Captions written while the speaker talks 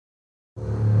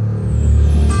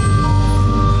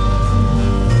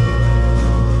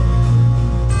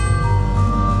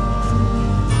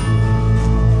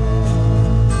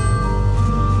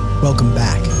welcome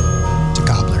back to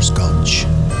Gobbler's Gulch.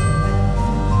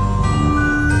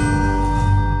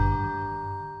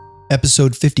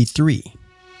 Episode 53.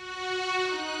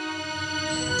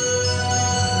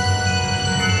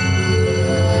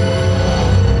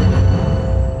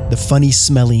 The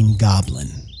funny-smelling goblin.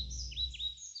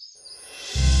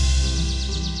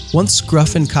 Once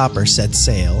Gruff and Copper set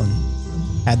sail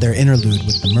and had their interlude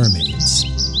with the mermaids,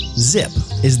 Zip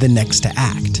is the next to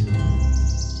act.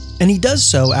 And he does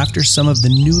so after some of the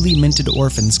newly minted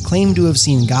orphans claim to have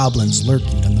seen goblins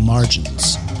lurking on the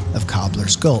margins of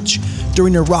Cobbler's Gulch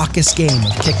during a raucous game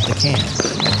of kick the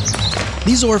can.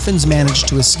 These orphans managed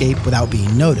to escape without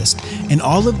being noticed, and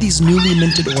all of these newly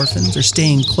minted orphans are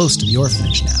staying close to the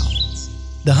orphanage now,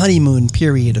 the honeymoon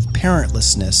period of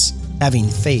parentlessness having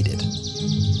faded.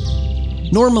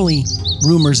 Normally,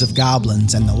 rumors of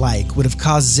goblins and the like would have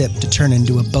caused Zip to turn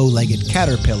into a bow-legged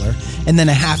caterpillar, and then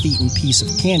a half-eaten piece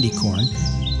of candy corn,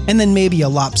 and then maybe a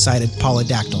lopsided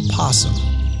polydactyl possum.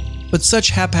 But such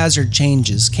haphazard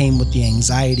changes came with the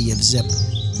anxiety of Zip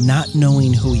not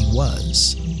knowing who he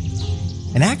was.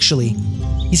 And actually,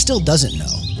 he still doesn't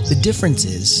know. The difference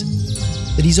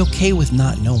is that he's okay with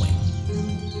not knowing.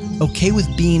 Okay with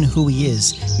being who he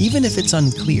is, even if it's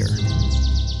unclear.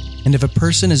 And if a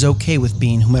person is okay with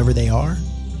being whomever they are,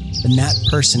 then that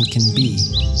person can be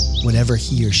whatever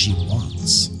he or she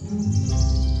wants.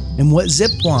 And what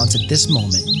Zip wants at this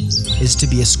moment is to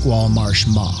be a squall marsh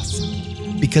moth,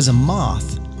 because a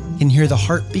moth can hear the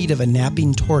heartbeat of a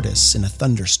napping tortoise in a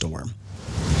thunderstorm.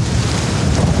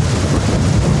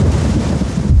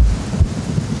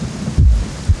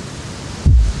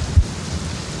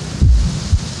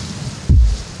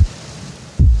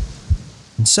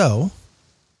 And so,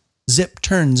 Zip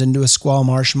turns into a squall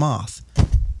marsh moth,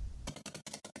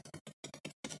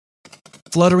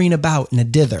 fluttering about in a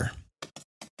dither.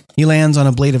 He lands on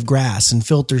a blade of grass and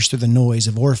filters through the noise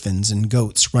of orphans and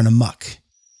goats run amok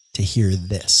to hear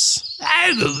this.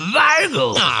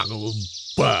 Vargle!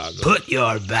 Put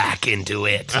your back into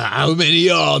it. How many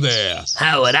are there?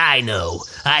 How would I know?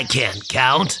 I can't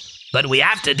count. But we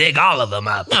have to dig all of them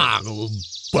up.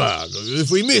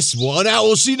 If we miss one, how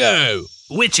will she know?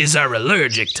 Witches are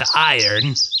allergic to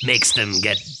iron, makes them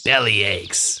get belly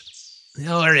aches.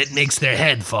 Or it makes their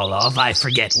head fall off, I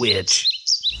forget which.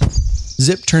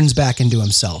 Zip turns back into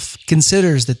himself,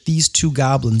 considers that these two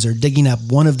goblins are digging up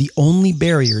one of the only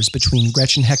barriers between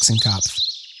Gretchen Hexenkopf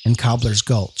and Cobbler's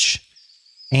Gulch.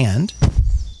 And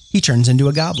he turns into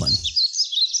a goblin.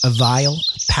 A vile,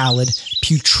 pallid,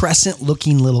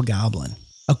 putrescent-looking little goblin.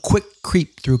 A quick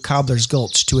creep through Cobbler's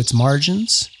Gulch to its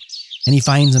margins, and he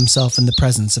finds himself in the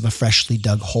presence of a freshly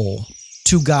dug hole.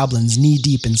 Two goblins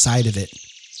knee-deep inside of it.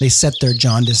 They set their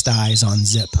jaundiced eyes on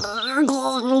Zip.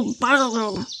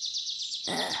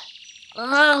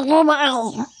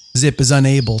 Zip is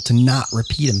unable to not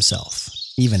repeat himself,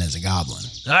 even as a goblin.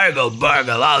 Argle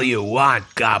bargle all you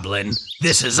want, goblin.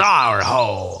 This is our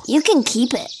hole. You can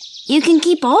keep it. You can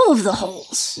keep all of the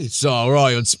holes. It's our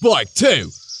iron spike, too.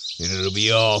 And it'll be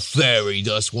all fairy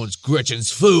dust once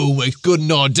Gretchen's fool makes good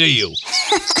an ordeal.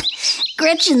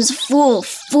 Gretchen's fool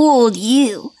fooled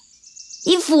you.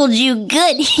 He fooled you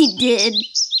good, he did.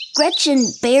 Gretchen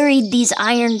buried these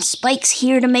iron spikes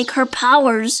here to make her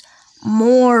powers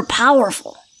more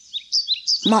powerful.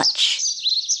 Much,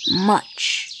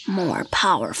 much more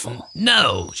powerful.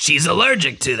 No, she's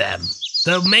allergic to them.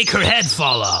 They'll make her head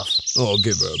fall off. I'll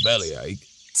give her a bellyache.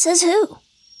 Says who?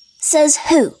 Says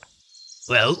who?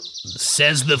 Well,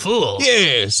 says the fool.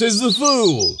 Yeah, says the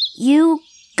fool. You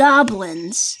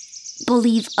goblins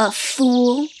believe a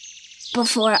fool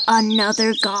before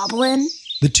another goblin?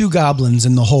 The two goblins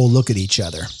in the hole look at each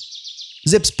other.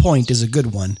 Zip's point is a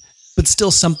good one, but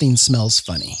still something smells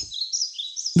funny.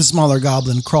 The smaller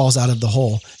goblin crawls out of the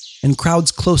hole and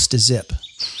crowds close to Zip,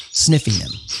 sniffing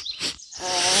him.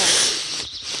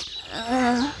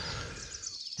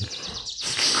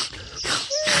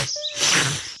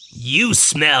 You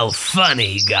smell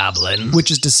funny, goblin.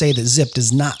 Which is to say that Zip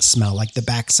does not smell like the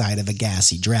backside of a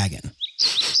gassy dragon.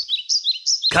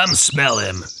 Come smell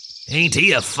him. Ain't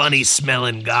he a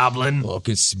funny-smelling goblin? I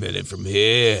can smell it from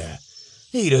here.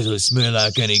 He doesn't smell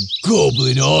like any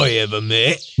goblin I ever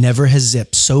met. Never has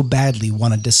Zip so badly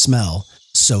wanted to smell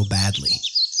so badly.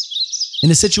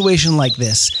 In a situation like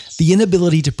this, the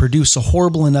inability to produce a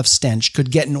horrible enough stench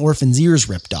could get an orphan's ears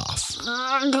ripped off.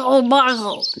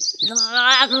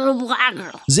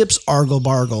 Zip's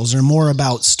argle-bargles are more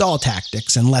about stall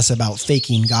tactics and less about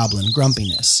faking goblin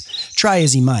grumpiness. Try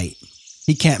as he might,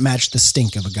 he can't match the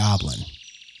stink of a goblin.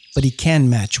 But he can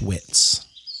match wits.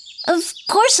 Of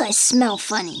course I smell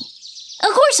funny.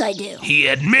 Of course I do. He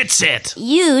admits it.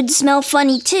 You'd smell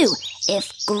funny too,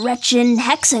 if Gretchen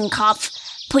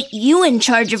Hexenkopf put you in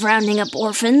charge of rounding up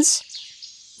orphans.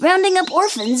 Rounding up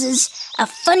orphans is a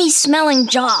funny-smelling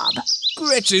job.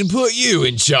 Gretchen put you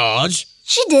in charge?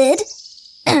 She did.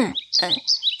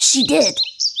 She did.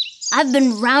 I've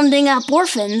been rounding up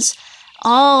orphans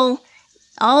all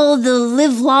the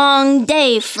livelong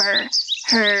day for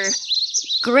her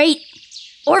great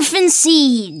orphan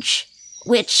siege,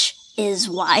 which is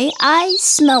why I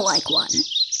smell like one.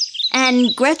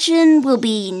 And Gretchen will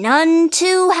be none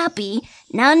too happy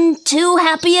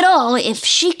at all if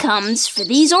she comes for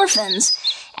these orphans,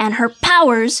 and her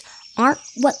powers aren't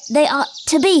what they ought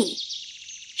to be.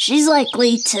 She's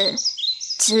likely to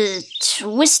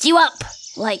twist you up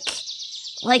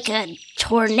like a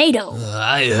tornado.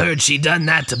 I heard she done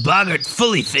that to Boggart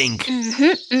Fullythink.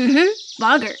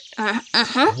 Boggart,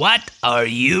 What are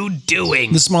you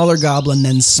doing? The smaller goblin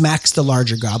then smacks the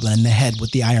larger goblin in the head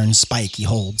with the iron spike he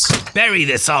holds. Bury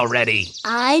this already.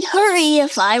 I'd hurry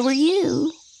if I were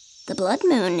you. The blood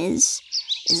moon is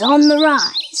on the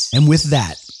rise. And with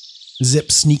that,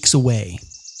 Zip sneaks away,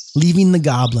 leaving the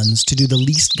goblins to do the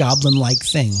least goblin-like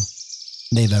thing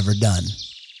they've ever done.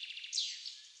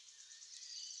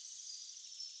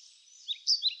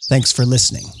 Thanks for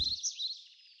listening.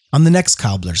 On the next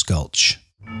Cobbler's Gulch.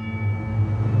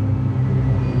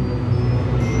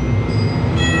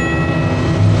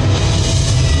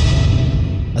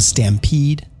 A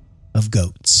stampede of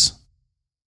goats.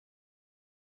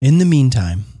 In the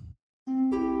meantime,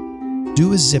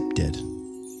 do as Zip did.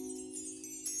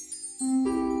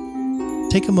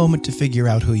 Take a moment to figure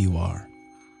out who you are.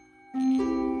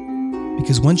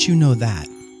 Because once you know that,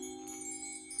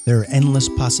 there are endless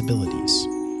possibilities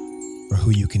for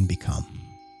who you can become.